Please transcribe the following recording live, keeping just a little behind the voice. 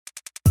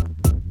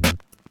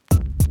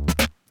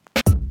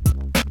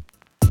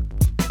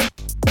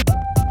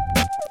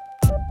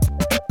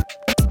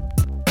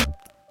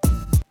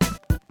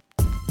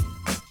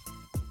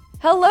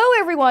Hello,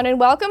 everyone, and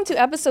welcome to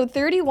episode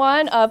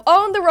 31 of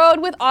On the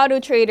Road with Auto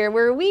Trader,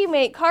 where we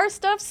make car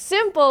stuff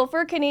simple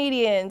for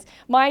Canadians.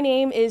 My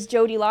name is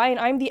Jodi Lai, and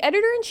I'm the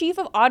editor-in-chief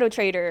of Auto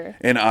Trader.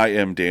 And I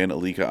am Dan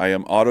Alika. I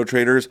am Auto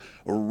Trader's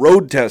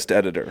road test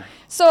editor.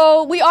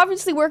 So we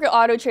obviously work at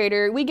Auto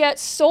Trader. We get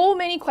so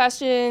many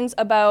questions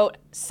about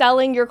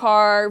selling your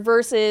car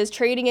versus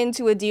trading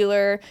into a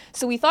dealer.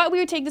 So we thought we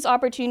would take this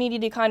opportunity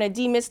to kind of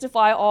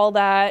demystify all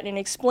that and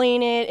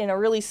explain it in a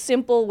really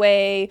simple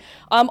way.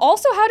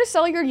 Also, how to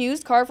sell your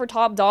used car for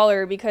top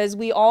dollar, because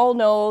we all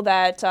know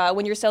that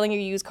when you're selling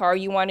your used car,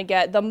 you want to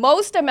get the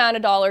most amount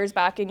of dollars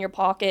back in your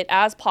pocket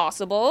as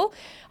possible.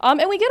 And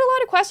we get a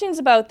lot of questions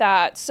about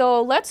that.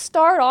 So let's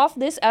start off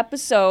this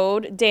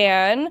episode,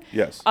 Dan.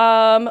 Yes.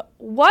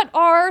 What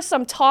are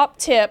some top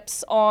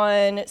tips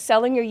on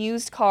selling your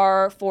used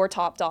car for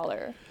top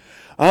dollar?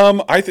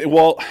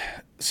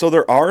 So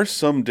there are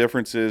some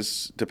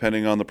differences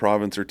depending on the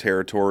province or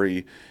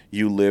territory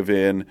you live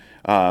in.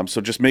 So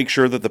just make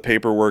sure that the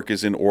paperwork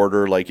is in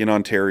order. Like in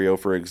Ontario,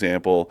 for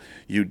example,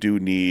 you do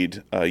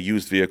need a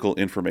used vehicle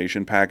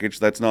information package.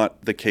 That's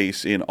not the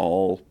case in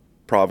all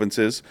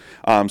provinces.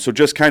 So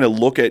just kind of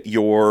look at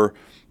your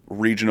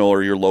regional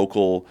or your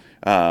local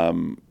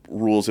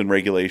rules and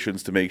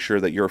regulations to make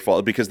sure that you're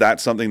following, because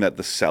that's something that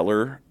the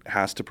seller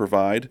has to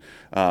provide.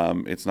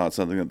 It's not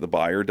something that the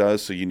buyer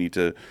does. So you need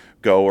to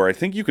go, or I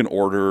think you can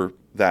order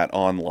that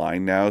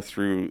online now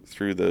through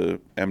the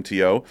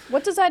MTO.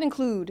 What does that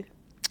include?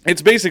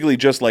 It's basically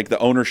just like the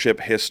ownership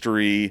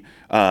history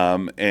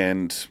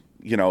and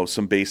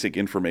some basic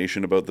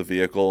information about the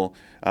vehicle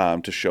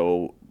to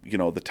show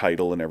the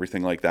title and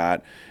everything like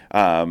that.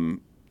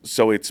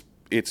 So it's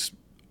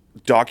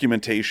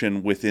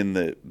documentation within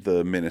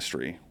the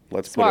ministry.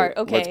 Let's put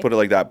it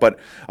like that. But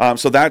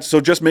so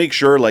just make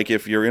sure, like,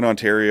 if you're in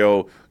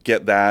Ontario,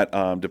 get that.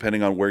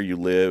 Depending on where you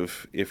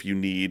live, if you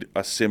need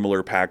a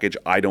similar package,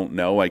 I don't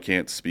know. I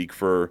can't speak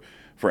for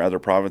other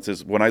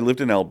provinces. When I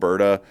lived in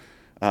Alberta,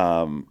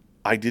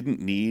 I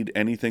didn't need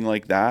anything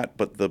like that,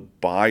 but the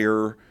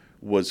buyer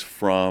was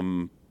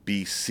from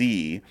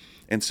BC,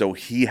 and so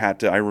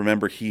I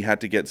remember he had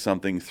to get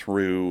something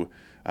through.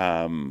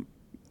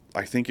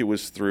 I think it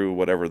was through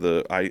whatever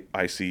the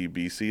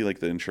ICBC,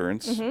 like the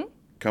insurance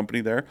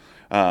company there.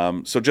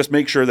 So just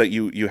make sure that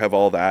you have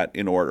all that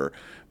in order.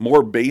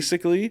 More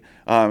basically,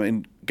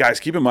 and guys,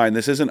 keep in mind,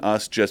 this isn't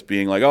us just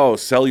being like, oh,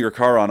 sell your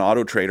car on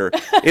Auto Trader.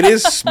 It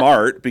is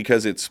smart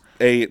because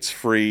it's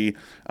free.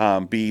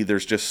 B,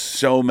 there's just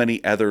so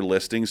many other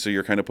listings, so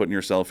you're kind of putting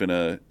yourself in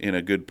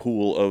a good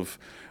pool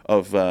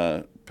of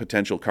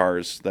potential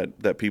cars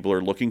that people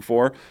are looking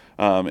for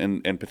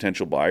and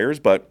potential buyers.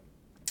 But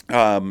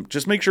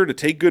just make sure to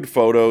take good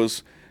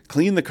photos,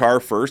 clean the car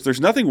first.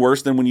 There's nothing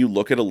worse than when you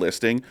look at a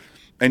listing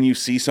and you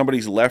see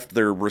somebody's left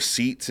their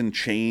receipts and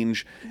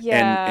change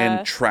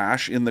and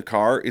trash in the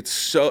car. It's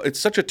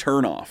such a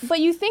turnoff. But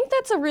you think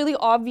that's a really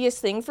obvious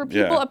thing for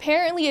people? Yeah.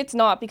 Apparently it's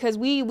not, because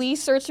we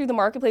search through the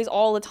marketplace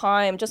all the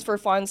time just for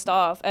fun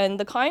stuff, and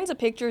the kinds of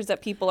pictures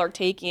that people are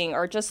taking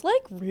are just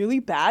like really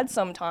bad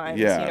sometimes.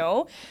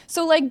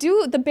 So like,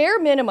 do the bare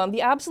minimum,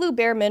 the absolute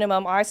bare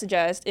minimum I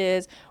suggest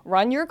is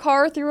run your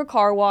car through a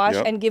car wash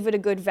and give it a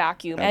good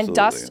vacuum. Absolutely. And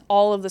dust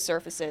all of the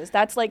surfaces.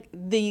 That's like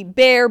the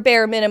bare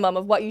minimum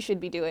of what you should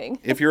be doing.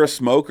 If you're a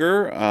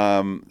smoker,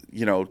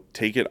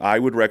 take it. I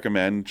would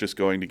recommend just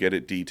going to get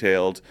it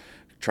detailed.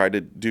 Try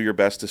to do your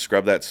best to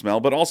scrub that smell,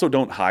 but also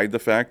don't hide the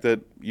fact that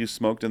you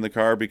smoked in the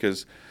car,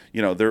 because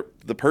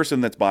the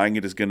person that's buying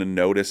it is going to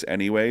notice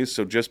anyways.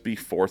 So just be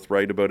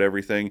forthright about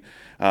everything.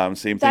 Same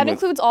thing. That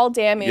includes all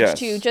damage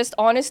too. Just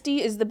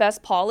honesty is the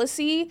best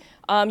policy.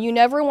 You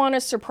never want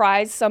to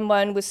surprise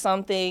someone with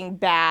something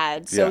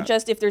bad. So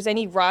just if there's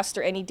any rust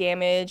or any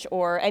damage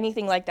or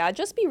anything like that,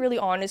 just be really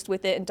honest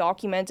with it and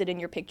document it in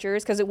your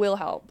pictures, because it will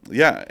help.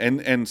 Yeah,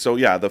 and so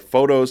the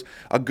photos,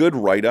 a good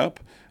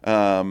write-up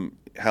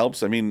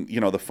helps. I mean,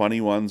 the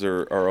funny ones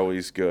are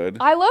always good.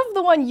 I love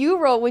the one you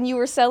wrote when you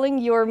were selling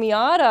your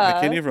Miata.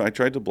 I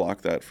tried to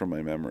block that from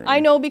my memory.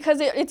 I know, because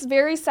it's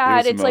very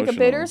sad. It's like a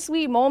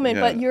bittersweet moment,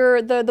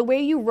 but the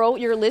way you wrote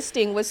your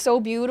listing was so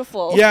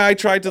beautiful. Yeah, I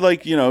tried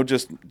to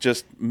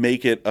just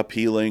make it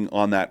appealing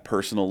on that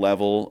personal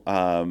level,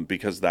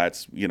 because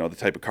that's, the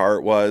type of car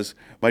it was.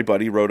 My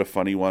buddy wrote a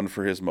funny one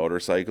for his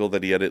motorcycle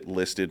that he had it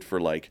listed for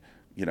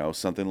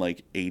something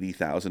like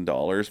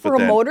 $80,000 for a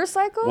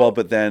motorcycle. Well,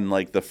 but then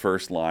like the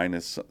first line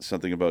is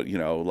something about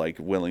like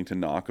willing to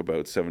knock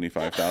about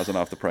 $75,000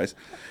 off the price.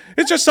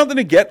 It's just something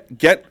to get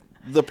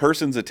the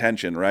person's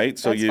attention, right?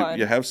 So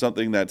you have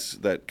something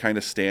that kind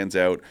of stands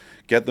out,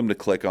 get them to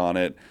click on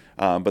it,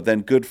 but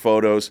then good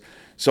photos.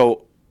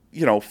 So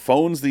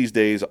phones these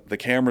days, the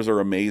cameras are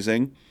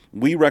amazing.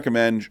 We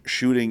recommend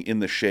shooting in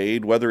the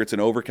shade, whether it's an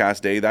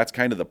overcast day. That's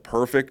kind of the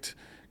perfect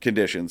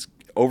conditions.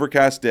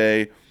 Overcast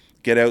day.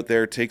 get out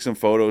there, take some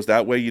photos.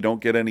 That way you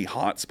don't get any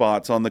hot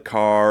spots on the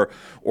car,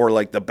 or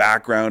like the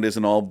background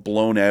isn't all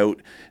blown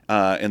out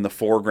and the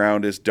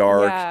foreground is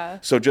dark. Yeah.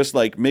 So just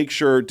like make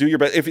sure, do your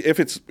best.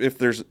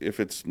 If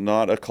it's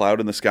not a cloud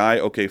in the sky,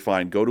 okay,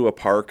 fine. Go to a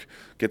park,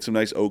 get some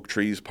nice oak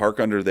trees, park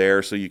under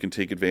there so you can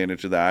take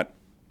advantage of that,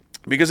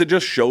 because it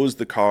just shows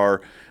the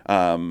car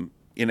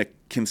in a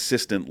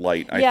consistent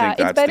light. I think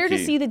that's it's better the to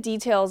key. see the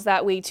details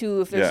that way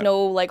too, if there's Yeah.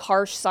 no like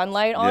harsh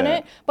sunlight on Yeah.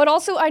 it. But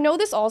also, I know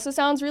this also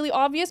sounds really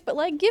obvious, but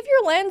like give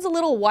your lens a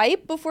little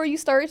wipe before you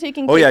start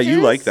taking Oh pictures. yeah, you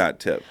like that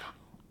tip.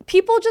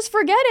 People just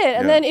forget it,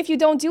 and Yeah. then if you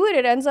don't do it,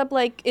 it ends up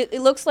like it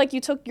looks like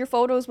you took your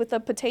photos with a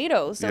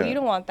potato. So Yeah. you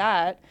don't want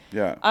that.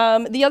 Yeah.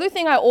 The other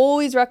thing I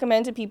always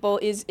recommend to people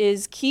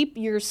is keep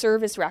your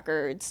service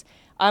records.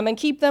 And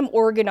keep them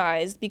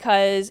organized,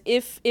 because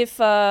if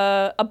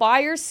a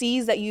buyer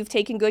sees that you've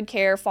taken good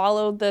care,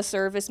 followed the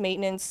service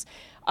maintenance,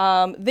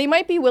 they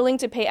might be willing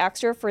to pay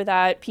extra for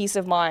that peace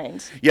of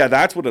mind. Yeah,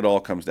 that's what it all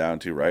comes down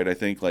to, right? I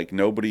think like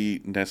nobody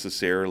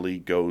necessarily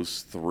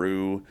goes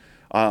through,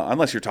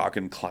 unless you're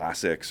talking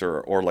classics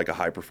or like a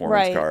high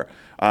performance Right.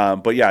 car.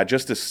 But yeah,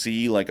 just to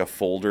see like a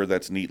folder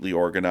that's neatly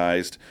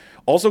organized.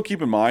 Also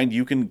keep in mind,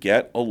 you can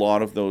get a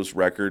lot of those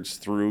records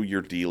through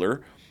your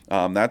dealer.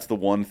 That's the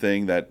one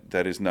thing that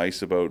is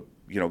nice about,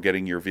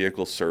 getting your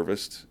vehicle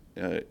serviced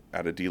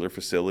at a dealer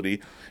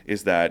facility,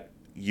 is that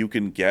you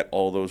can get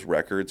all those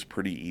records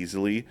pretty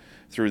easily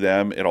through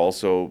them. It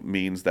also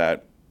means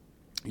that,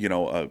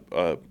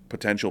 a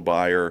potential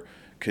buyer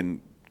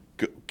can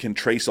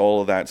trace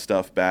all of that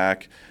stuff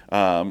back.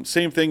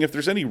 Same thing if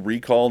there's any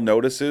recall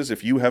notices,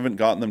 if you haven't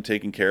gotten them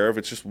taken care of,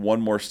 it's just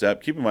one more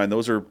step. Keep in mind,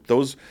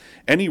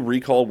 any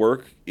recall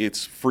work,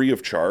 it's free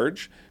of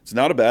charge. It's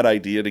not a bad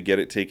idea to get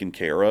it taken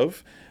care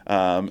of.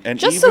 And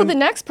Just so the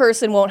next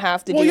person won't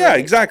have to do it. Well, yeah,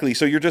 exactly.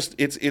 So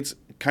it's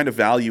kind of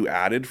value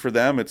added for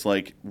them. It's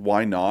like,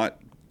 why not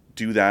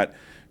do that,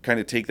 kind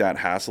of take that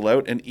hassle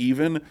out? And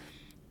even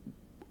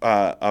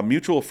a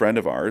mutual friend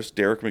of ours,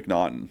 Derek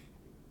McNaughton,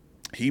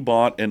 he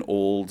bought an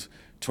old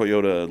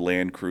Toyota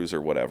Land Cruiser,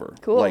 whatever,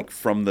 Cool. like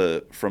from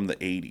the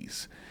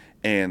 80s.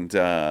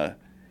 And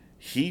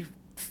he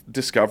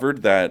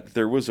discovered that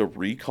there was a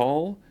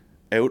recall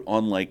out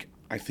on like,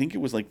 I think it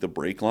was like the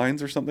brake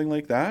lines or something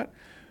like that,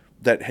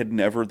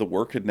 the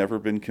work had never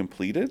been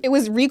completed. It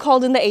was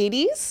recalled in the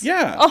 80s?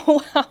 Yeah.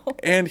 Oh, wow.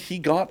 And he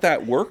got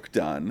that work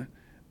done.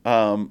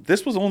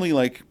 This was only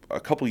like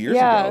a couple years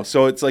Yeah. ago.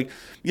 So it's like,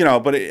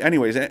 but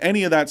anyways,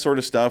 any of that sort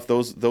of stuff,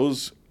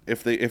 those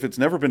if it's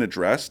never been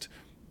addressed,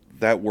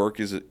 that work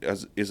is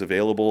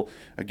available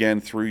again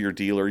through your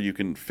dealer. You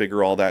can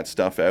figure all that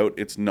stuff out.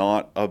 It's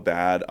not a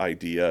bad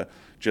idea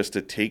just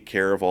to take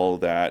care of all of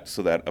that,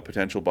 so that a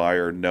potential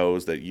buyer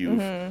knows that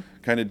you've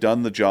kind of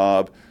done the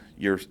job.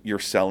 You're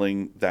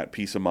selling that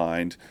peace of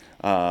mind.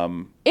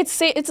 It's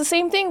the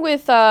same thing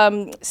with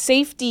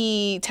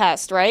safety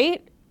test,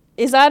 right?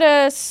 Is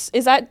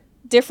that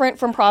different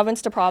from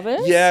province to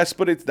province? Yes,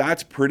 but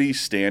that's pretty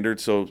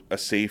standard. So a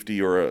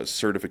safety or a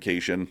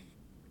certification,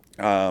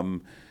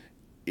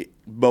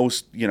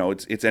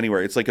 it's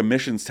anywhere. It's like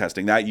emissions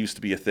testing. That used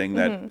to be a thing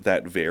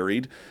that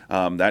varied.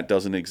 That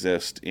doesn't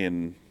exist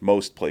in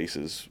most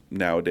places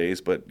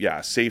nowadays. But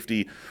yeah,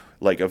 safety,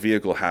 like a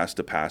vehicle has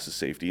to pass a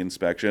safety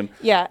inspection.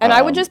 Yeah, and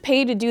I would just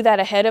pay to do that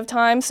ahead of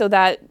time, so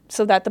that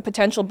the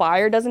potential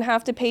buyer doesn't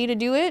have to pay to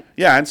do it.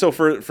 Yeah, and so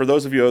for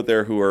those of you out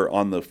there who are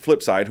on the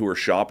flip side, who are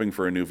shopping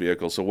for a new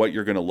vehicle, so what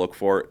you're going to look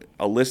for,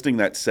 a listing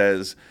that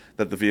says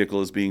that the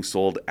vehicle is being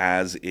sold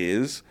as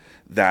is,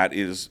 that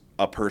is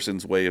a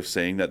person's way of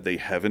saying that they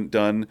haven't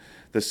done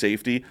the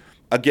safety.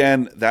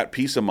 Again, that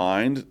peace of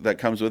mind that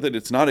comes with it,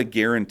 it's not a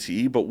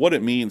guarantee, but what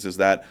it means is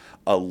that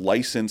a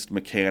licensed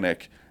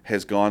mechanic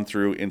has gone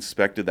through,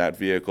 inspected that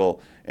vehicle,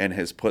 and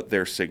has put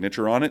their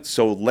signature on it.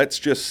 So let's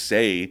just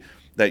say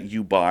that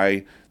you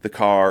buy the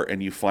car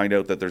and you find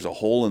out that there's a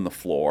hole in the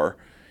floor.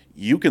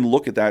 You can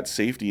look at that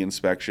safety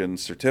inspection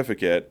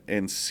certificate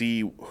and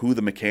see who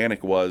the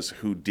mechanic was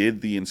who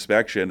did the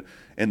inspection,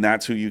 and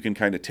that's who you can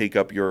kind of take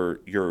up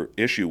your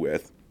issue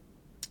with.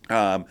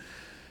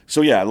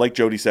 So yeah, like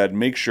Jodi said,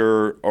 make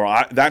sure,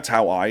 that's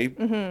how I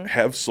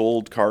have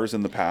sold cars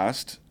in the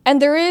past. And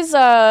there is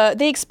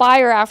they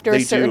expire after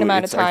a certain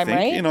amount of time, I think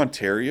right? in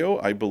Ontario,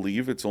 I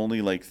believe it's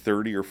only like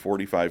 30 or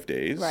 45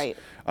 days. Right.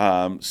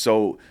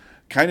 So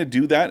kind of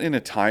do that in a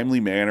timely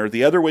manner.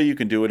 The other way you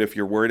can do it, if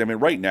you're worried, I mean,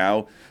 right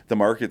now the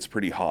market's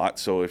pretty hot.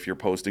 So if you're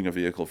posting a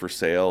vehicle for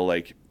sale,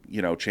 like,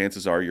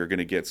 chances are you're going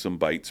to get some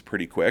bites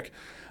pretty quick.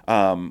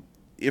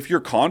 If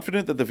you're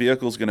confident that the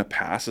vehicle is going to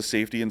pass a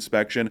safety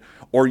inspection,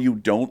 or you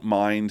don't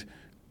mind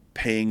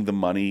paying the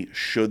money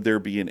should there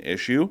be an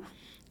issue,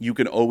 you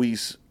can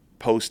always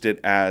post it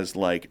as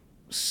like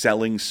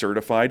selling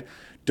certified.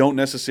 Don't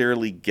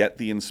necessarily get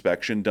the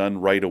inspection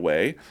done right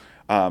away,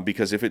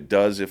 because if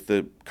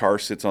the car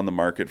sits on the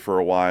market for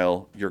a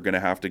while, you're going to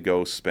have to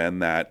go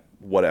spend that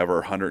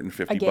whatever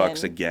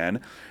 $150 again.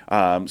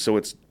 So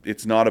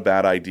it's not a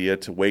bad idea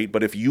to wait.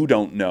 But if you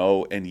don't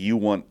know and you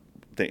want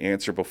the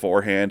answer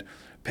beforehand,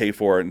 pay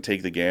for it and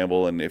take the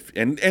gamble. And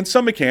and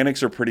some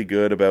mechanics are pretty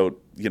good about,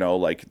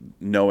 like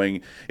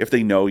knowing if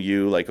they know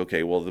you, like,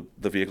 okay, well,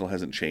 the vehicle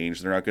hasn't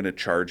changed. They're not going to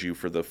charge you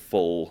for the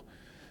full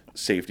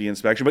safety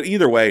inspection. But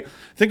either way,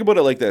 think about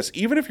it like this.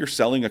 Even if you're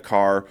selling a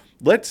car,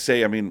 let's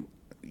say, I mean,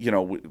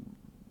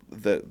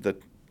 the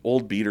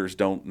old beaters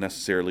don't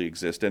necessarily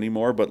exist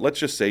anymore, but let's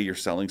just say you're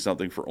selling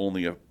something for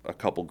only a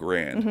couple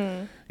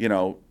grand.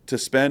 To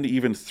spend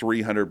even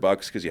 $300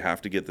 because you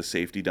have to get the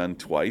safety done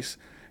twice,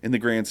 in the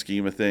grand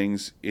scheme of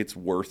things, it's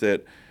worth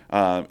it.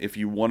 If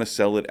you want to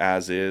sell it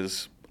as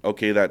is,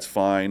 okay, that's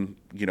fine.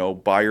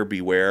 Buyer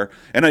beware.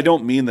 And I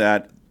don't mean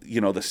that,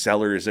 the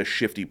seller is a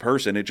shifty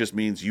person. It just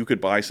means you could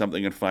buy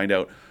something and find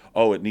out,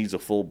 oh, it needs a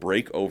full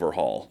brake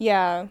overhaul.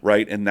 Yeah.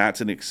 Right? And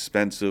that's an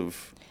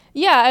expensive...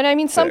 Yeah, and I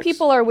mean, some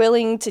people are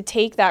willing to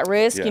take that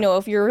risk. Yeah.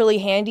 If you're really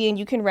handy and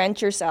you can rent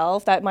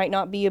yourself, that might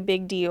not be a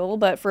big deal.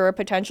 But for a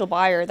potential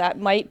buyer, that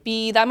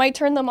might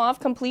turn them off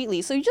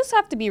completely. So you just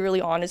have to be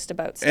really honest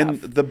about stuff.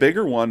 And the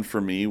bigger one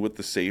for me with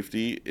the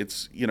safety,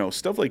 it's,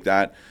 stuff like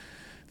that.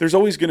 There's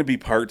always going to be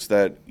parts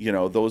that,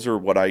 those are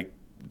what I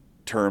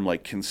term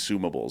like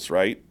consumables,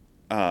 right?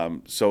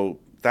 So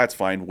that's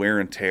fine. Wear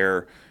and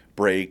tear,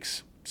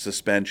 brakes,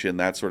 suspension,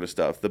 that sort of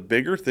stuff. The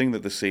bigger thing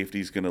that the safety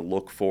is going to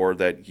look for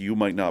that you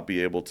might not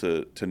be able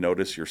to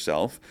notice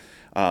yourself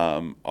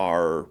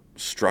are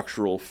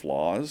structural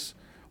flaws,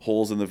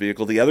 holes in the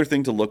vehicle. The other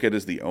thing to look at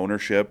is the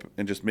ownership,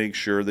 and just make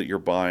sure that you're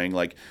buying,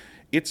 like,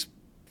 it's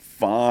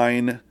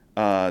fine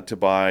to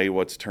buy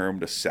what's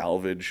termed a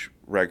salvage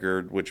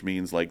record, which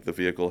means like the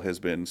vehicle has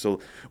been, so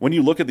when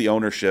you look at the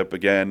ownership,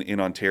 again, in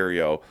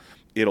Ontario,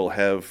 it'll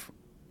have,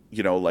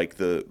 like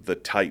the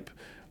type,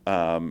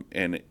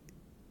 and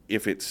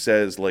if it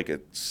says like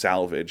a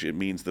salvage, it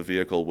means the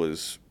vehicle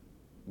was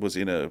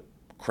in a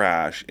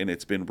crash and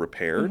it's been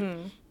repaired.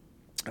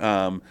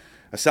 A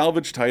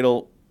salvage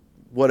title,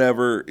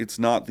 whatever, it's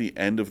not the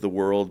end of the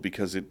world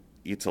because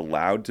it's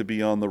allowed to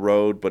be on the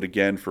road. But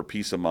again, for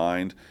peace of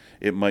mind,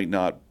 it might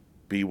not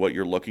be what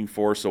you're looking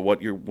for. So what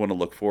you want to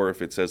look for,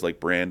 if it says like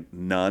brand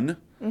none,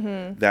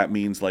 that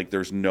means like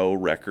there's no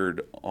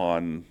record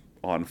on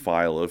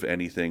file of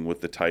anything with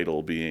the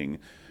title being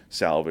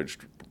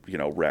salvaged,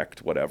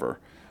 wrecked, whatever.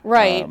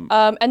 Right.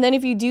 And then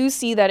if you do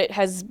see that it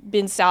has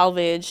been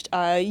salvaged,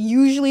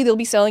 usually they'll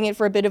be selling it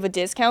for a bit of a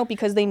discount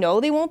because they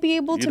know they won't be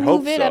able to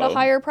move it at a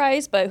higher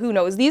price. But who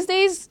knows? These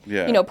days,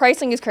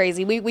 pricing is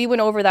crazy. We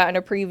went over that in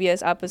a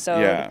previous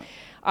episode. Yeah.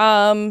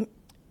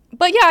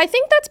 But yeah, I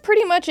think that's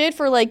pretty much it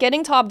for like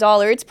getting top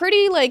dollar. It's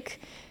pretty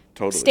like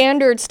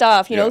standard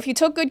stuff. If you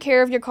took good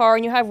care of your car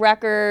and you have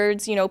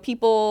records,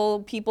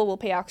 people will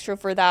pay extra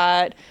for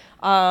that.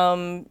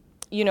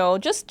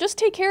 Just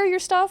take care of your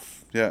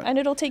stuff. Yeah. And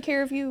it'll take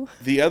care of you.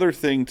 The other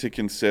thing to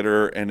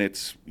consider, and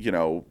it's,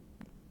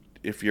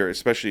 if you're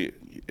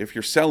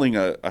selling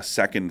a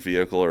second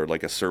vehicle or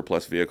like a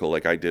surplus vehicle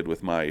like I did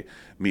with my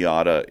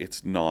Miata,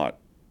 it's not,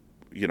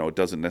 it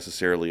doesn't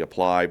necessarily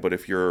apply. But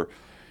if you're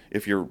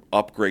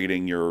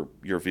upgrading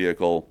your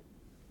vehicle,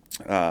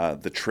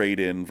 the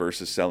trade-in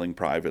versus selling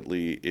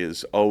privately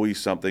is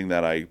always something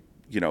that I,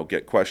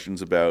 get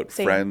questions about.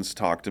 Same. Friends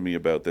talk to me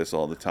about this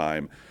all the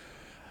time.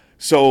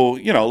 So,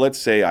 let's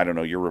say, I don't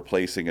know, you're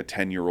replacing a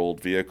 10-year-old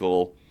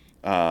vehicle.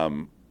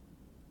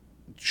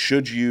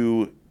 Should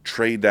you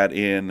trade that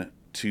in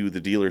to the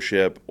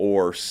dealership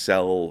or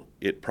sell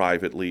it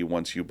privately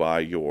once you buy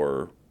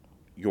your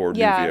new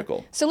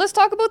vehicle? So let's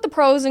talk about the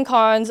pros and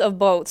cons of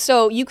both.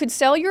 So you could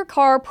sell your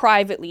car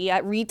privately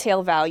at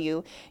retail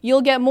value.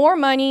 You'll get more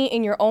money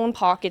in your own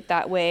pocket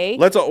that way.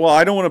 I don't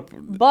want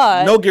to,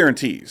 but no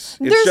guarantees.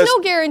 There's no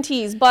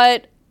guarantees,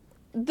 but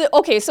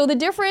so the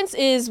difference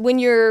is when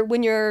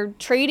you're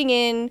trading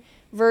in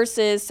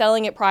versus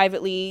selling it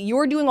privately,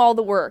 you're doing all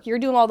the work. You're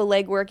doing all the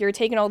legwork. You're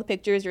taking all the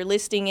pictures. You're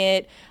listing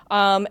it.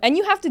 And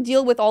you have to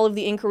deal with all of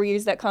the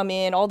inquiries that come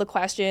in, all the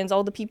questions,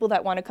 all the people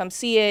that want to come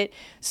see it.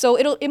 So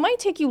it might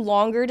take you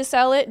longer to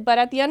sell it, but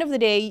at the end of the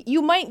day,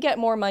 you might get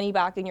more money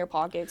back in your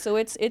pocket. So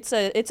it's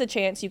a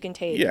chance you can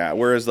take. Yeah,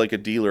 whereas like a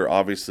dealer,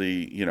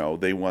 obviously,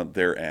 they want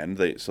their end.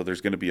 So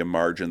there's going to be a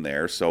margin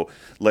there. So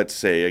let's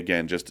say,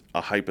 again, just a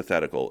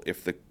hypothetical.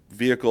 If the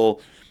vehicle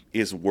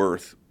is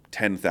worth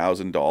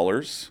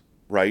 $10,000,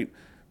 right?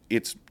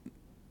 It's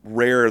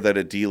rare that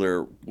a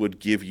dealer would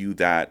give you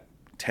that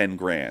 10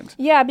 grand.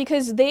 Yeah,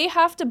 because they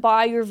have to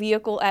buy your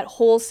vehicle at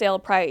wholesale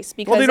price.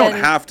 Because they don't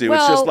have to.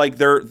 It's just like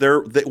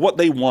what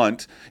they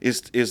want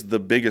is the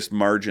biggest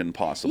margin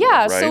possible.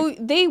 Yeah, right? So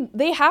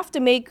they have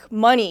to make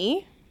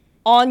money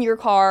on your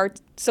car,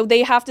 so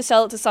they have to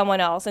sell it to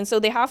someone else, and so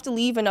they have to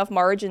leave enough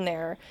margin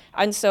there,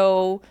 and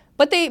so.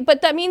 But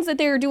that means that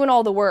they're doing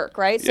all the work,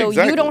 right? So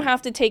exactly. You don't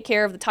have to take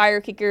care of the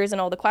tire kickers and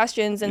all the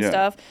questions and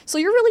stuff. So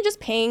you're really just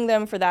paying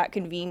them for that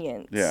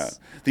convenience. Yeah.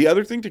 The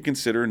other thing to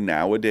consider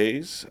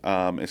nowadays,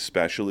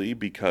 especially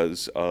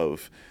because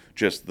of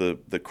just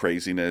the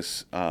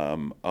craziness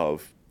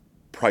of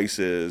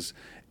prices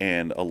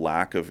and a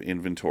lack of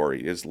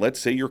inventory, is let's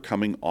say you're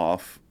coming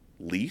off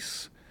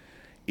lease.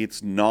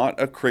 It's not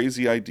a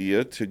crazy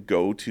idea to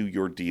go to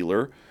your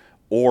dealer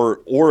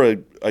or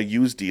a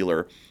used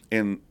dealer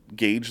and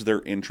gauge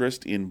their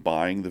interest in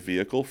buying the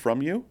vehicle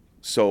from you.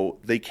 So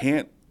they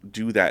can't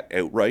do that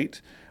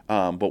outright,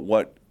 but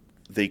what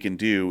they can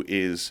do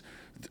is,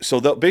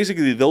 so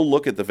they'll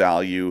look at the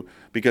value,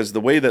 because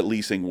the way that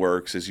leasing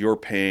works is you're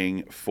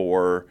paying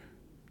for,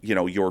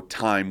 your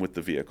time with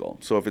the vehicle.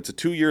 So if it's a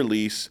 2-year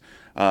lease,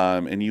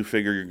 and you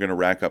figure you're going to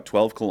rack up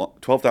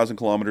 12,000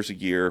 kilometers a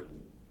year,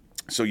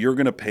 so you're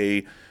going to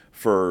pay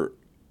for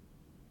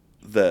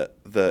the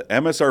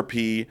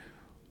MSRP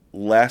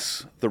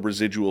less the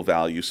residual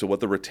value, so what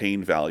the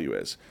retained value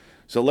is.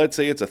 So let's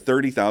say it's a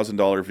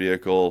 $30,000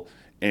 vehicle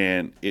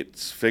and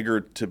it's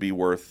figured to be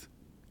worth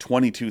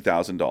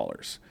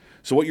 $22,000.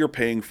 So what you're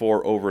paying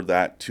for over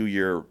that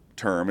 2-year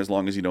term, as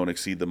long as you don't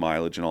exceed the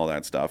mileage and all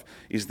that stuff,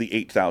 is the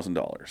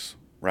 $8,000,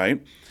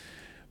 right?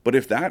 But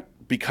if that,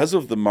 because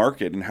of the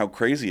market and how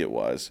crazy it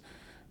was,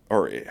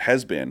 or it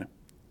has been,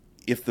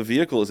 if the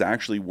vehicle is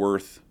actually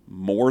worth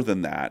more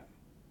than that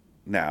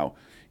now,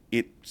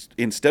 it,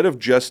 instead of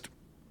just,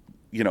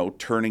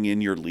 turning in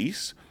your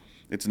lease,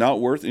 it's not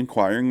worth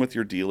inquiring with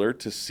your dealer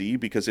to see,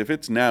 because if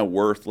it's now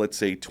worth, let's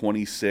say,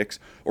 $26,000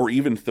 or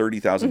even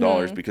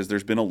 $30,000, because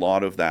there's been a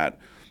lot of that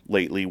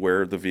lately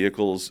where the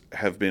vehicles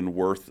have been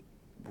worth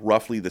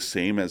roughly the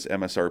same as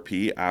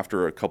MSRP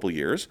after a couple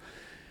years,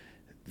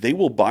 they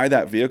will buy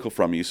that vehicle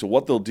from you. So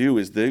what they'll do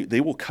is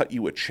they will cut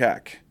you a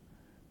check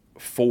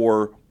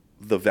for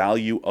the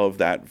value of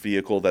that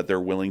vehicle that they're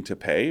willing to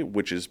pay,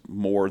 which is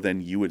more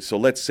than you would. So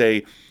let's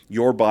say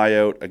your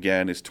buyout,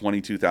 again, is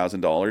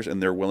 $22,000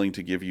 and they're willing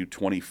to give you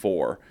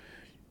 $24,000.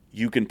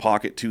 You can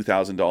pocket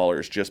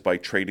 $2,000 just by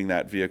trading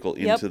that vehicle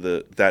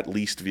into that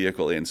leased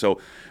vehicle in.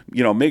 So,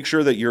 make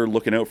sure that you're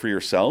looking out for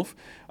yourself.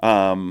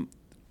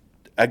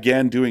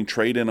 Again, doing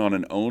trade-in on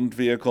an owned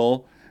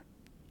vehicle,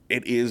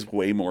 it is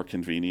way more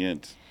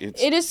convenient.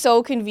 It is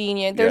so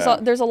convenient. There's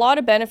a lot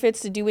of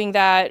benefits to doing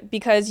that,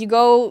 because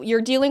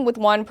you're dealing with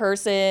one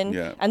person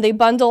and they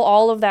bundle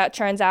all of that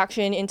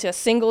transaction into a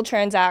single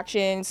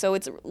transaction. So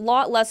it's a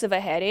lot less of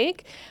a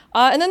headache.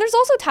 And then there's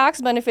also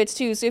tax benefits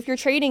too. So if you're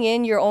trading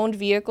in your owned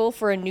vehicle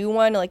for a new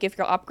one, like if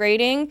you're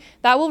upgrading,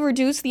 that will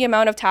reduce the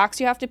amount of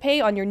tax you have to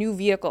pay on your new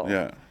vehicle.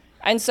 Yeah.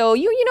 And so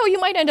you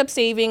might end up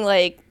saving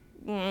like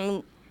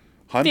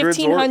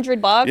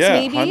 $1,500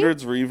 maybe.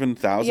 Hundreds or even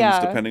thousands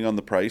depending on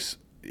the price.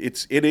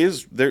 It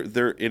is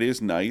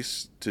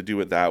nice to do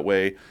it that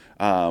way.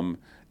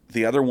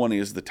 The other one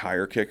is the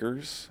tire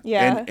kickers.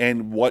 Yeah.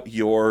 And what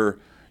your,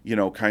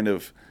 kind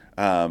of,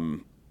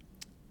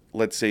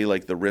 let's say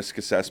like the risk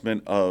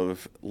assessment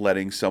of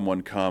letting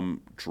someone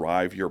come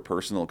drive your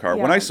personal car.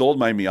 Yeah. When I sold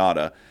my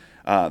Miata,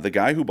 the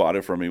guy who bought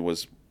it from me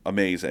was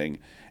amazing.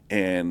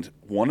 And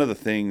one of the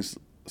things,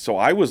 so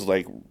I was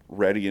like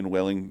ready and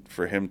willing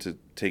for him to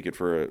take it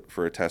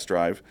for a test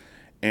drive.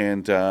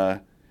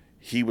 And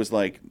he was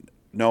like,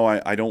 no,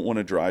 I don't want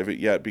to drive it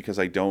yet because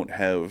I don't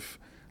have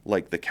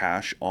like the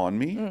cash on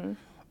me,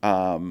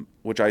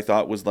 which I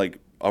thought was like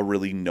a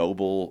really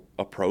noble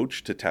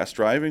approach to test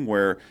driving,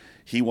 where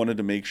he wanted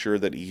to make sure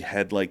that he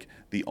had like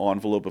the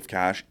envelope of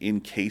cash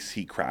in case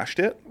he crashed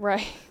it.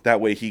 Right.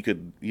 That way he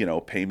could,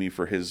 pay me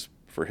for his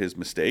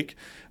mistake.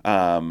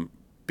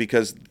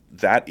 Because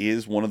that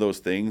is one of those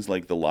things,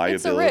 like the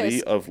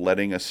liability of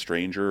letting a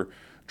stranger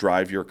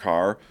drive your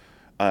car,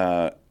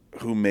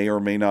 who may or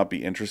may not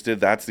be interested.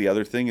 That's the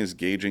other thing, is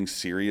gauging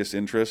serious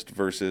interest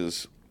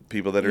versus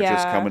people that are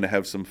just coming to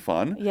have some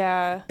fun.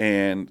 Yeah.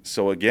 And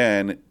so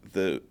again,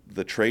 the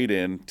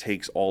trade-in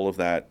takes all of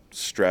that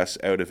stress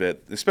out of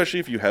it, especially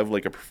if you have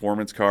like a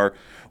performance car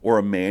or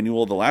a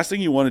manual. The last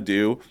thing you want to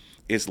do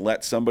is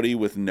let somebody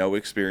with no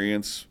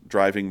experience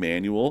driving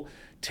manual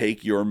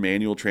take your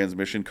manual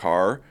transmission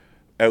car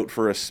out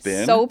for a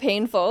spin. So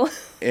painful.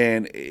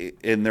 And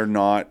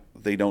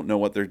they don't know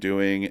what they're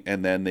doing,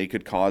 and then they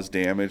could cause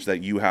damage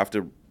that you have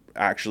to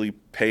actually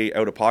pay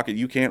out of pocket.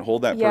 You can't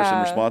hold that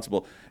person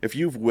responsible. If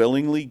you've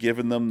willingly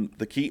given them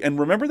the key, and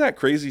remember that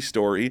crazy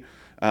story,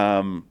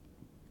 I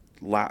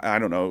don't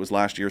know, it was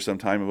last year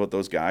sometime, about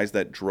those guys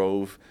that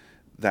drove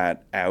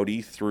that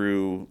Audi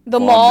through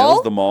the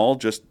mall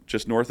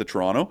just north of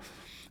Toronto.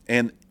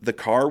 And the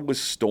car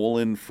was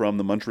stolen from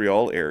the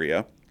Montreal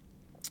area,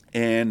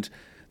 and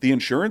the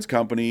insurance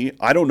company,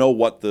 I don't know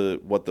what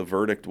the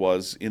verdict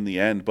was in the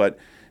end, but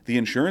the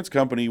insurance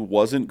company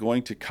wasn't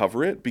going to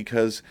cover it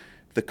because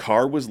the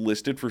car was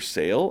listed for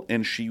sale,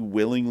 and she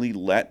willingly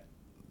let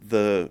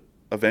the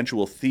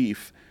eventual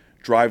thief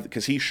drive,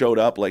 because he showed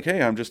up like,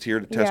 hey, I'm just here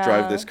to test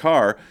drive this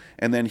car,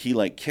 and then he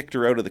like kicked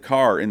her out of the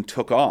car and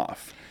took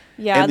off.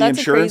 Yeah, and the that's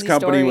insurance a crazy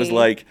company story. was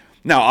like,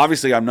 now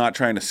obviously I'm not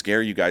trying to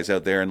scare you guys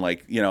out there, and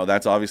like,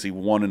 that's obviously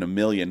 1 in a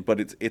million, but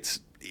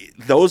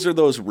those are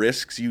those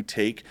risks you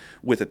take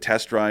with a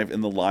test drive,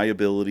 and the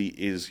liability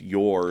is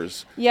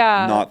yours,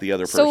 not the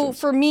other person's. So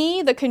for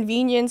me, the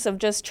convenience of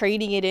just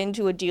trading it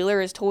into a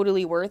dealer is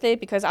totally worth it,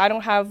 because I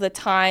don't have the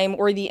time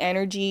or the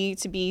energy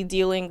to be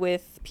dealing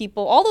with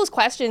people, all those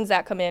questions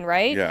that come in,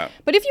 right? Yeah.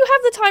 But if you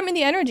have the time and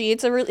the energy,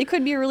 it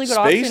could be a really good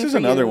option. Space is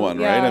another one,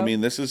 right? I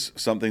mean, this is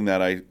something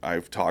that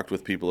I've talked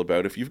with people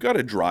about. If you've got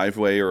a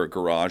driveway or a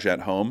garage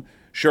at home,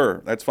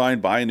 sure, that's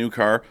fine. Buy a new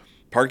car,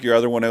 park your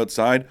other one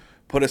outside,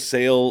 put a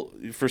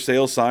for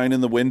sale sign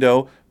in the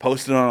window,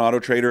 post it on Auto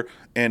Trader,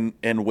 and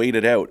wait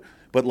it out.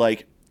 But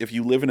like, if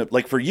you live in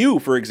like for you,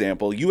 for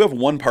example, you have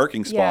one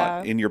parking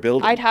spot in your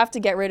building. I'd have to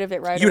get rid of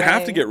it right away. You'd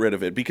have to get rid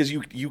of it because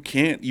you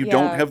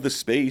don't have the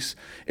space,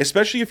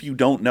 especially if you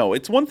don't know.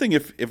 It's one thing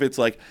if it's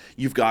like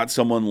you've got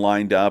someone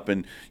lined up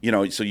and,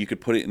 so you could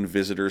put it in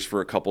visitors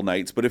for a couple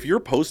nights. But if you're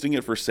posting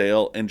it for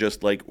sale and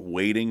just like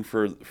waiting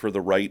for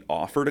the right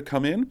offer to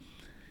come in,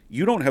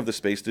 you don't have the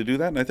space to do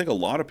that. And I think a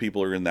lot of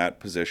people are in that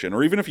position.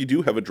 Or even if you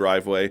do have a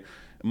driveway,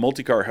 a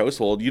multi-car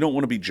household, you don't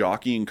want to be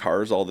jockeying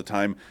cars all the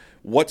time.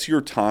 What's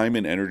your time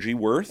and energy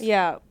worth?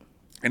 Yeah.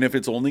 And if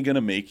it's only going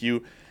to make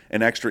you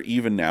an extra,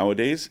 even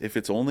nowadays, if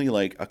it's only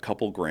like a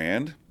couple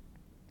grand,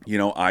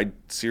 I'd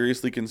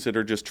seriously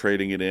consider just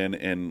trading it in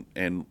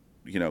and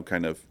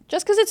kind of...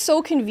 Just because it's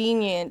so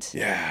convenient.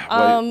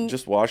 Yeah.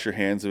 Just wash your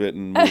hands of it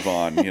and move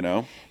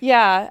on,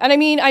 Yeah. And I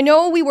mean, I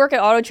know we work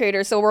at Auto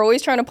Trader, so we're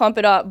always trying to pump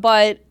it up,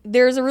 but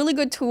there's a really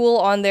good tool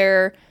on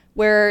there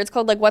where it's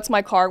called like What's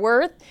My Car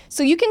Worth?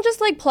 So you can just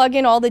like plug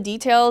in all the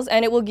details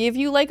and it will give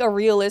you like a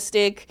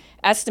realistic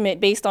estimate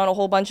based on a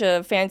whole bunch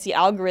of fancy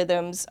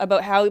algorithms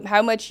about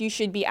how much you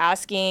should be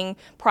asking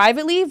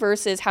privately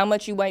versus how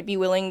much you might be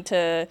willing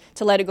to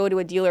let it go to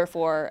a dealer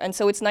for. And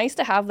so it's nice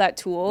to have that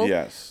tool.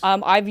 Yes.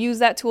 I've used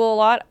that tool a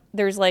lot.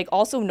 There's like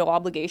also no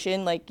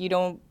obligation. Like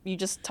you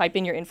just type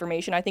in your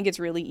information. I think it's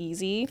really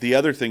easy. The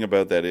other thing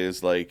about that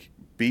is like,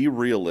 be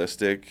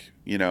realistic.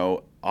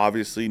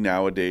 Obviously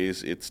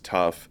nowadays it's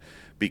tough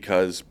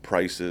because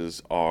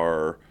prices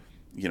are,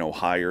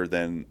 higher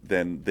than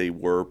they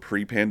were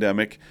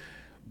pre-pandemic.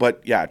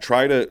 But yeah,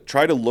 try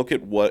to look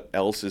at what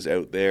else is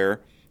out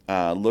there.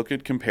 Look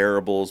at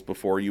comparables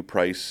before you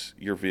price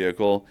your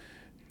vehicle.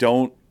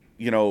 Don't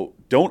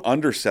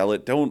undersell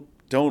it. Don't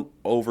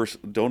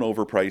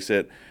overprice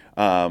it.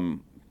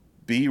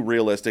 Be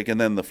realistic. And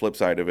then the flip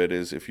side of it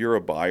is if you're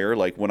a buyer,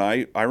 like when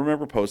I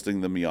remember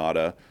posting the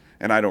Miata,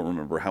 and I don't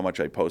remember how much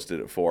I posted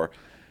it for,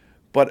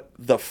 but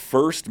the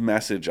first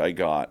message I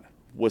got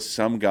was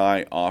some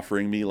guy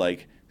offering me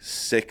like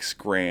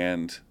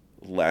 $6,000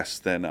 less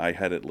than I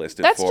had it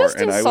listed That's for. That's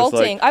just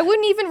insulting. I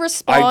wouldn't even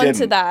respond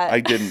to that.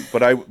 I didn't.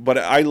 But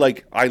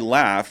I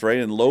laughed, right?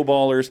 And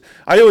lowballers,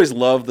 I always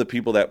love the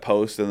people that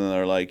post and then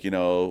they're like,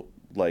 tell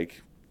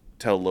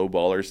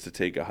lowballers to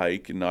take a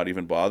hike and not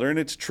even bother. And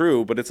it's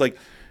true, but it's like,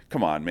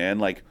 come on, man.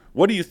 Like,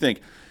 what do you think?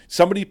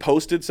 Somebody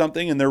posted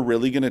something and they're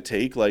really going to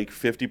take like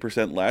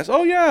 50% less.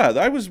 Oh yeah,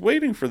 I was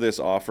waiting for this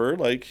offer.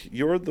 Like,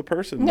 you're the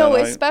person. No,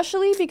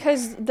 especially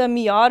because the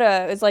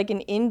Miata is like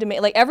an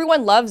in-demand. Like,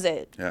 everyone loves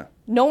it. Yeah.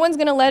 No one's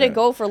going to let it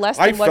go for less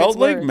than what it's worth. I felt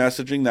like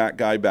messaging that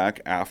guy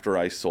back after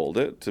I sold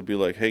it to be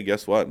like, hey,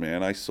 guess what,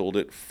 man? I sold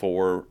it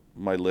for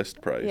my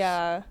list price.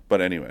 Yeah.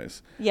 But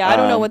anyways. Yeah, I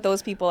don't know what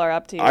those people are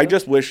up to. I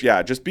just wish,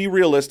 just be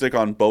realistic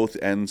on both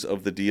ends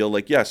of the deal.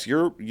 Like, yes,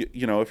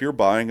 if you're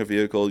buying a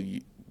vehicle,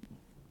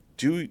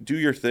 do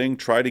your thing,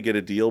 try to get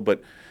a deal,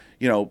 but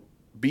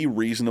be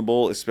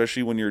reasonable,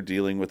 especially when you're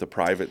dealing with a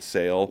private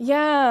sale.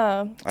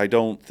 Yeah. I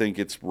don't think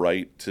it's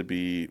right to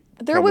be.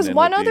 There was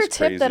one other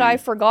tip that I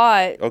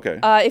forgot. Okay.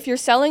 If you're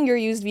selling your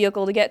used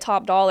vehicle to get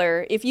top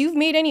dollar, if you've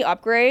made any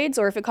upgrades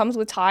or if it comes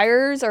with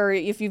tires or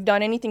if you've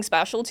done anything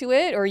special to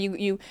it or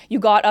you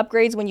got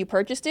upgrades when you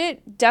purchased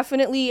it,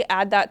 definitely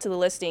add that to the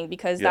listing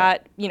because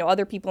that,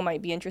 other people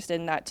might be interested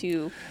in that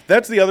too.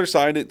 That's the other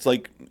side. It's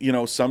like,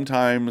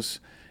 sometimes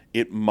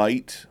it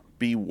might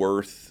be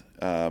worth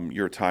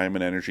your time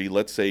and energy.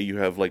 Let's say you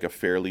have like a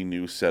fairly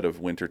new set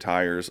of winter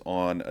tires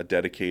on a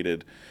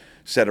dedicated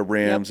set of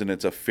Rams and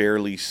it's a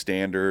fairly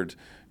standard,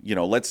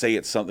 let's say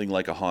it's something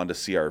like a Honda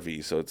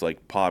CRV. So it's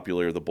like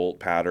popular. The bolt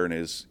pattern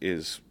is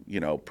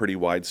pretty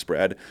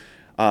widespread.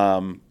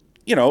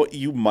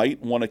 You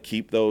might want to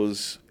keep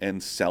those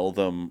and sell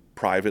them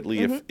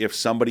privately if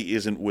somebody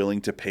isn't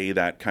willing to pay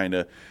that kind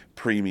of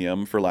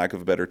premium, for lack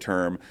of a better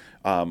term,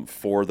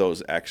 for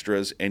those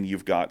extras, and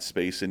you've got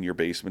space in your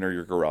basement or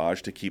your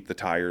garage to keep the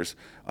tires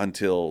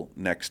until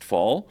next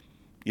fall.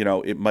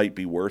 It might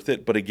be worth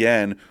it. But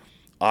again,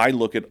 I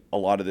look at a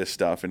lot of this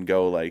stuff and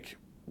go like,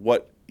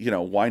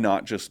 why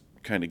not just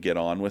kind of get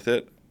on with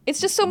it? It's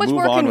just so much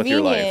more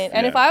convenient.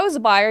 And if I was a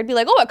buyer, I'd be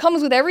like, oh, it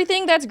comes with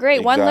everything. That's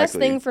great. Exactly. One less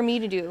thing for me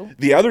to do.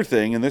 The other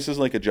thing, and this is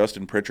like a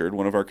Justin Pritchard,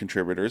 one of our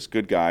contributors,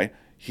 good guy.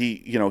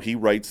 He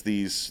writes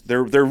these.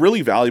 They're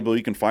really valuable.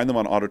 You can find them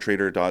on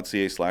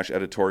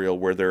autotrader.ca/editorial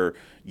where they're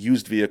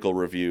used vehicle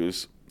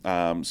reviews.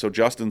 So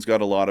Justin's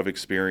got a lot of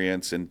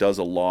experience and does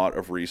a lot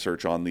of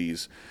research on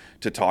these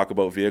to talk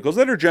about vehicles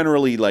that are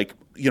generally like,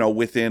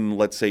 within,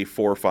 let's say,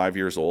 4 or 5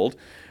 years old.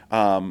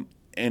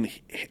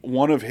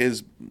 one of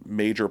his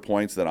major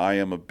points that I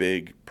am a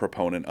big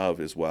proponent of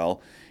as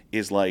well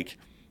is like,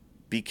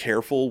 be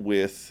careful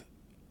with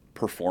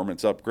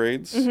performance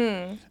upgrades.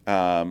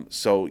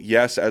 So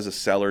yes, as a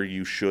seller,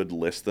 you should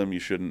list them. You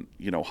shouldn't,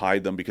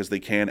 hide them, because they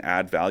can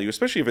add value,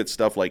 especially if it's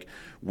stuff like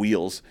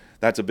wheels.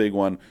 That's a big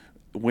one.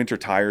 Winter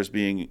tires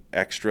being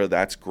extra,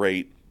 that's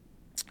great.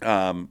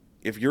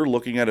 If you're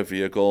looking at a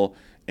vehicle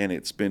and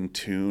it's been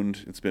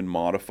tuned, it's been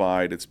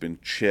modified, it's been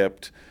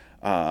chipped,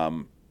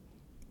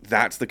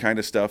 that's the kind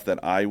of stuff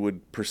that I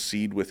would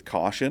proceed with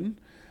caution,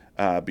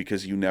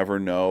 because you never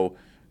know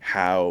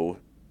how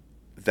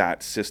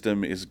that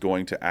system is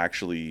going to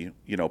actually,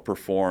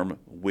 perform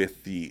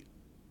with the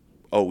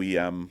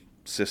OEM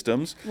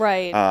systems,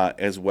 right?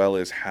 As well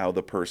as how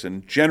the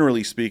person,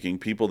 generally speaking,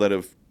 people that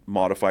have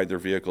modified their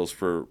vehicles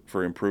for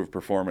improved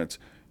performance,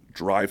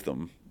 drive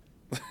them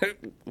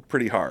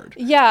pretty hard.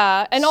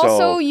 Yeah, and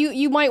also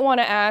you might want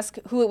to ask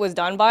who it was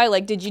done by.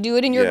 Like, did you do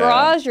it in your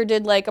garage, or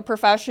did like a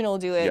professional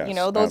do it? Yes,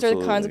 those absolutely.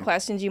 are the kinds of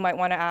questions you might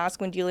want to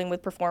ask when dealing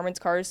with performance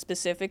cars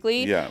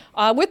specifically. Yeah.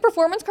 With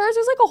performance cars,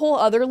 there's like a whole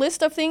other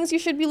list of things you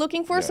should be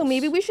looking for. Yes. So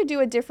maybe we should do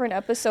a different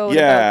episode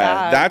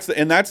about that.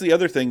 That's the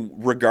other thing.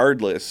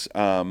 Regardless,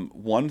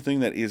 one thing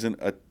that isn't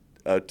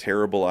a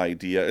terrible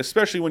idea,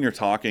 especially when you're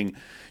talking,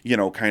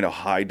 kind of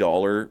high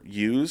dollar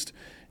used,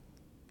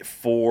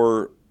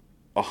 for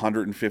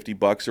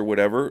 $150 or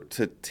whatever,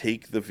 to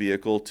take the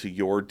vehicle to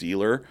your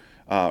dealer,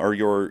 or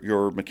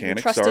your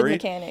mechanic, trusted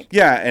mechanic.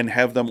 Yeah, and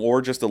have them,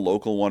 or just a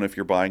local one if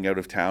you're buying out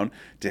of town,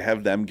 to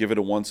have them give it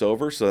a once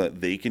over so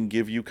that they can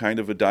give you kind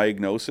of a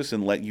diagnosis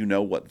and let you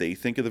know what they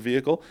think of the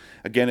vehicle.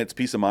 Again, it's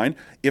peace of mind.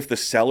 If the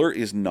seller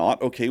is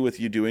not okay with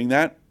you doing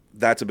that,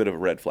 that's a bit of a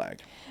red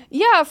flag.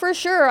 Yeah, for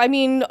sure. I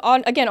mean,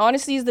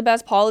 honesty is the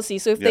best policy.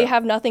 So if they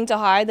have nothing to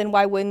hide, then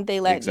why wouldn't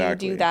they let you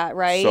do that,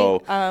 right?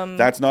 So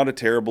that's not a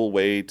terrible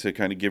way to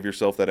kind of give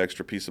yourself that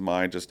extra peace of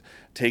mind. Just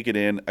take it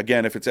in.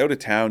 Again, if it's out of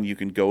town, you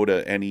can go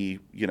to any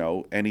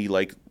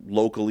like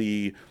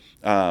locally,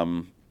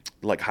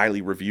 like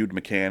highly reviewed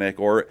mechanic,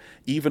 or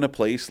even a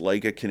place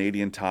like a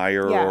Canadian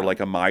Tire or like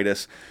a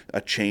Midas, a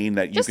chain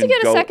that you can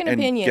go and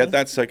get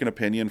that second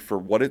opinion for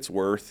what it's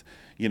worth,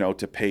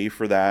 to pay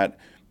for that.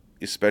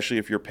 Especially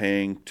if you're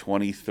paying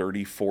 $20,000,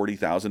 $30,000,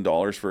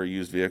 $40,000 for a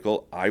used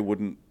vehicle, I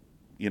wouldn't,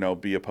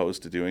 be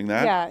opposed to doing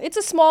that. Yeah, it's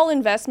a small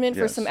investment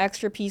for some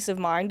extra peace of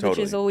mind, which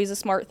is always a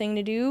smart thing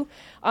to do.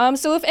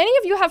 So if any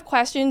of you have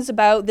questions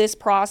about this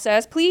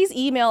process, please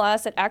email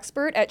us at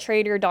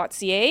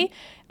expert@trader.ca.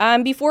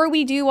 Before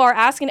we do our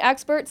Ask an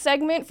Expert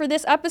segment for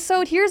this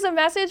episode, here's a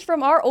message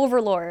from our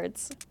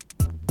overlords.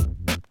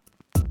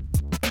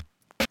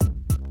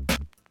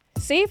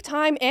 Save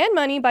time and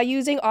money by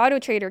using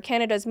AutoTrader,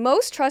 Canada's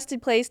most trusted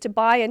place to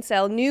buy and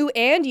sell new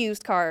and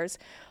used cars.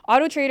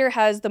 AutoTrader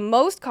has the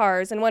most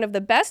cars, and one of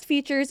the best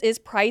features is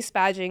price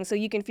badging, so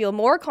you can feel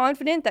more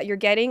confident that you're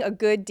getting a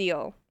good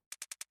deal.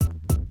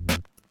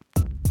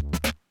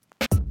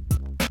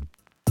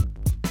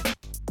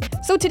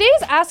 So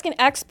today's Ask an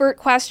Expert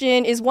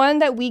question is one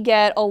that we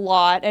get a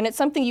lot, and it's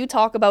something you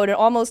talk about in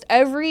almost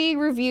every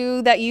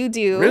review that you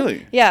do.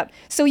 Really? Yeah.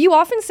 So you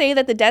often say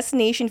that the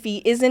destination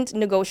fee isn't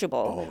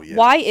negotiable. Oh, yes.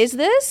 Why is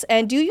this?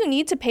 And do you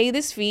need to pay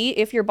this fee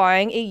if you're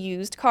buying a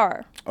used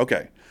car?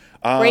 Okay.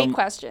 Great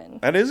question.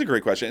 That is a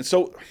great question.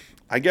 So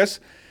I guess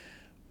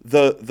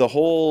the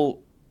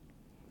whole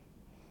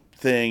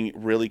thing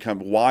really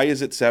comes, why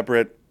is it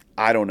separate?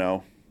 I don't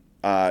know.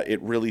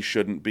 It really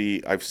shouldn't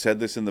be. I've said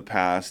this in the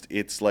past.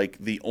 It's like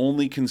the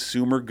only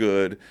consumer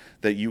good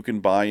that you can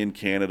buy in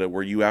Canada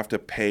where you have to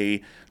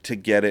pay to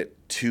get it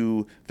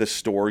to the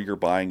store you're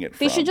buying it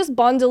from. They should just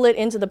bundle it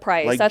into the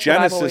price. Like that's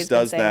Genesis what I've always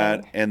does been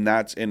saying.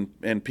 that,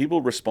 and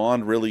people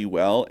respond really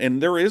well.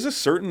 And there is a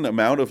certain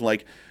amount of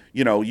like,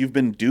 you've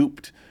been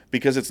duped,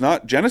 because it's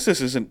not,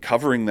 Genesis isn't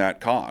covering that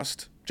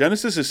cost.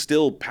 Genesis is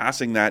still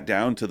passing that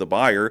down to the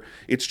buyer.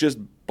 It's just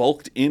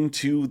bulked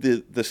into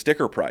the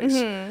sticker price.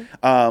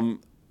 Mm-hmm.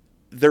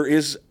 There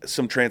is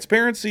some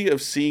transparency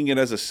of seeing it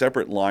as a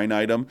separate line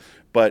item,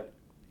 but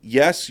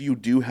yes, you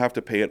do have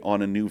to pay it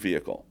on a new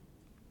vehicle.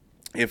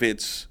 If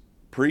it's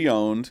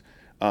pre-owned,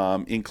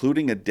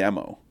 including a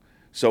demo.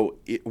 So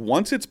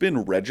once it's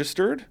been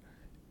registered,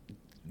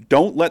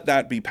 don't let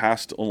that be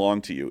passed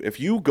along to you. If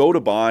you go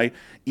to buy,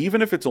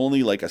 even if it's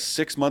only like a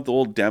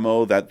 6-month-old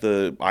demo that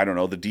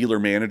the dealer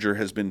manager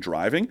has been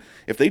driving,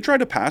 if they try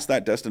to pass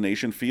that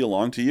destination fee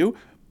along to you,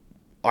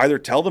 either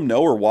tell them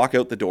no or walk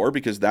out the door,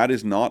 because that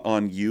is not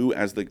on you,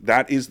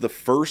 that is the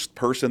first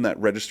person that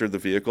registered the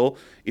vehicle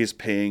is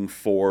paying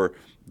for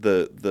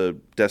the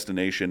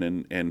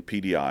destination and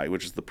PDI,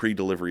 which is the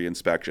pre-delivery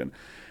inspection.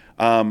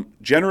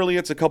 Generally,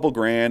 it's a couple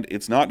grand.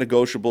 It's not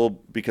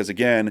negotiable because,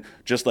 again,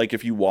 just like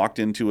if you walked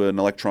into an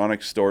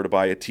electronics store to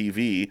buy a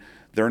TV,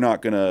 they're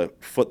not going to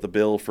foot the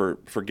bill for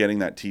getting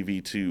that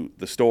TV to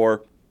the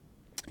store.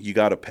 You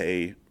got to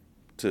pay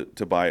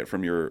to buy it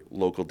from your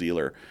local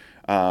dealer.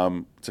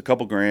 It's a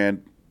couple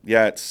grand.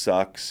 Yeah, it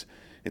sucks.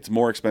 It's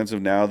more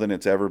expensive now than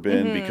it's ever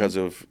been because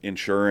of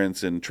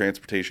insurance and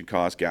transportation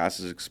costs. Gas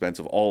is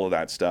expensive, all of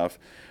that stuff.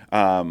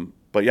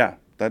 But yeah,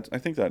 I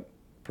think that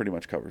pretty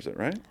much covers it,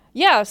 right?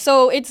 Yeah,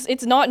 so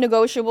it's not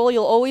negotiable.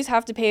 You'll always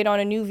have to pay it on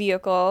a new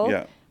vehicle.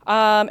 Yeah.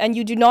 And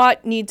you do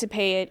not need to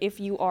pay it if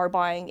you are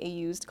buying a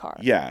used car.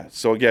 Yeah.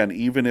 So again,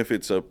 even if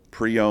it's a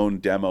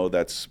pre-owned demo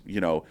that's,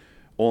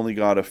 only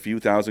got a few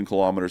thousand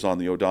kilometers on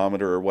the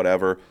odometer or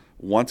whatever,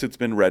 once it's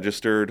been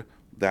registered,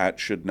 that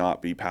should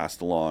not be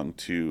passed along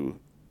to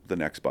the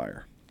next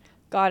buyer.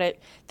 Got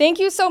it. Thank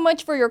you so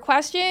much for your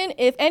question.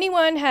 If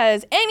anyone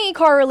has any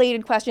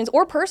car-related questions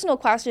or personal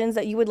questions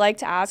that you would like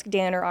to ask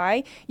Dan or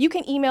I, you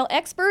can email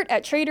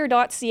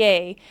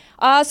expert@trader.ca.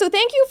 So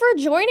thank you for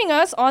joining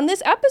us on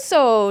this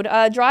episode.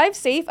 Drive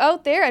safe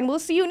out there, and we'll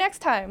see you next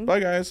time. Bye,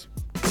 guys.